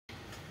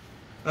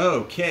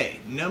Okay,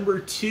 number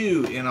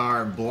 2 in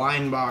our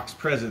blind box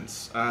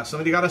presents.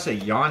 Somebody got us a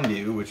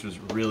Yandu, which was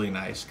really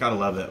nice. Gotta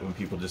love that when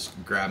people just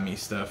grab me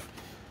stuff.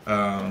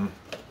 I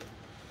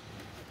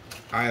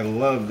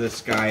love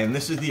this guy, and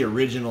this is the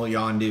original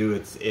Yandu.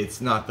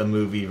 It's not the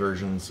movie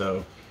version,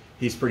 so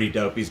he's pretty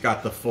dope. He's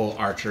got the full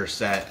Archer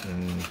set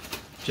and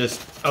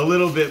just a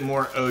little bit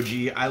more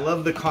OG. I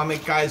love the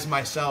comic guys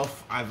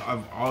myself. I've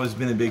always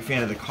been a big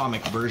fan of the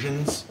comic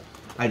versions.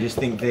 I just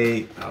think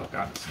they, oh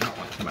god, it's not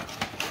one, come on.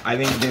 I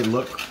think they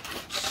look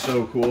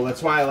so cool.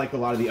 That's why I like a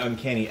lot of the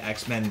Uncanny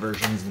X-Men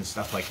versions and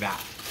stuff like that.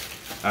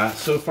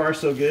 So far,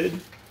 so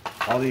good.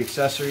 All the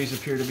accessories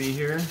appear to be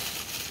here.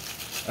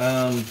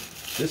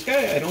 This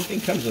guy, I don't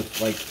think comes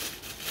with like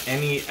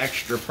any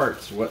extra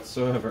parts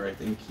whatsoever. I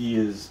think he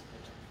is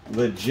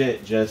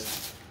legit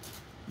just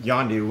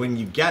Yandu. When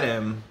you get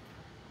him,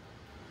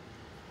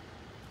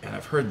 and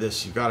I've heard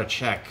this, you gotta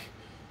check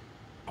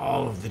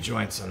all of the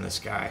joints on this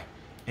guy.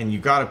 And you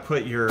gotta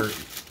put your,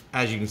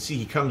 as you can see,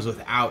 he comes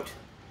without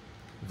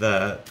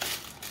the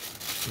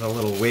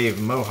little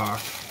wave mohawk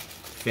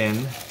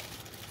fin.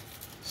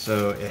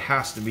 So it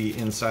has to be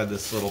inside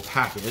this little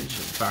package. In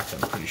fact,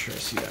 I'm pretty sure I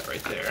see that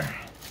right there.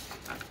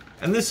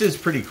 And this is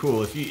pretty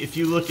cool. If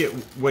you look at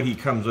what he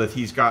comes with,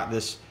 he's got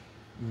this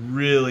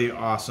really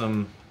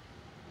awesome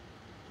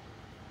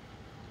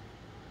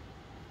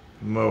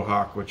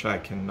mohawk, which I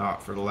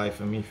cannot for the life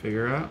of me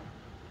figure out.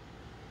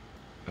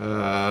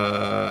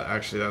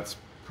 Actually, that's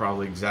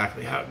probably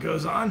exactly how it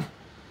goes on.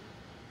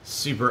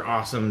 Super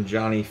awesome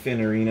Johnny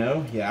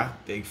Finnerino. Yeah,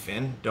 big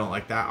fin. Don't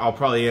like that. I'll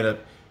probably end up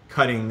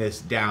cutting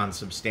this down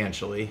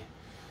substantially.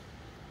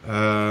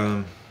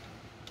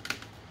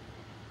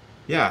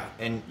 Yeah,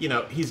 and you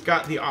know, he's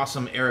got the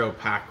awesome arrow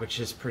pack, which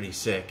is pretty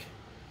sick.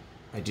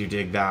 I do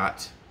dig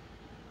that.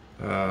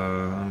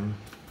 You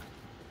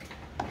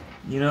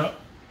know,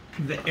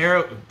 the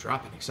arrow,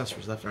 dropping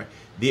accessories left and right.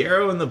 The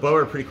arrow and the bow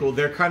are pretty cool.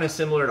 They're kind of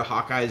similar to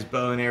Hawkeye's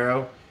bow and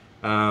arrow,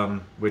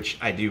 which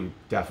I do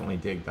definitely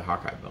dig the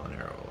Hawkeye bow and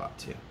arrow a lot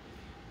too.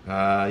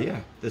 Yeah,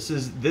 this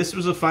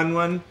was a fun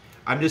one.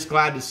 I'm just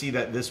glad to see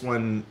that this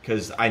one,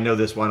 because I know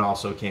this one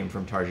also came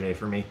from Target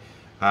for me.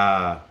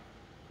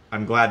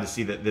 I'm glad to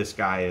see that this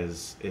guy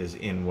is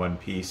in one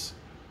piece,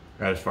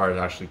 as far as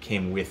actually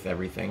came with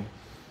everything.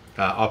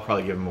 I'll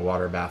probably give him a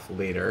water bath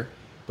later.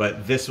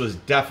 But this was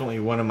definitely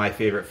one of my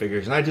favorite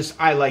figures. And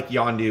I like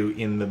Yandu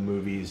in the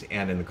movies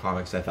and in the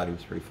comics. I thought he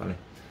was pretty funny.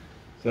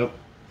 So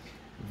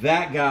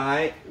that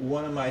guy,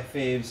 one of my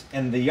faves.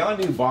 And the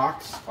Yandu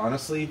box,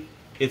 honestly,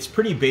 it's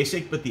pretty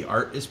basic, but the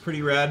art is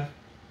pretty rad.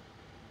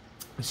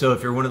 So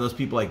if you're one of those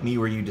people like me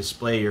where you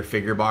display your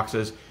figure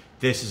boxes,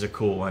 this is a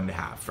cool one to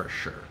have for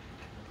sure.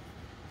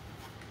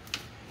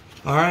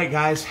 All right,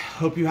 guys.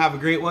 Hope you have a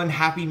great one.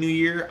 Happy New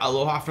Year.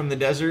 Aloha from the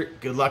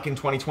desert. Good luck in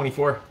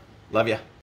 2024. Love ya.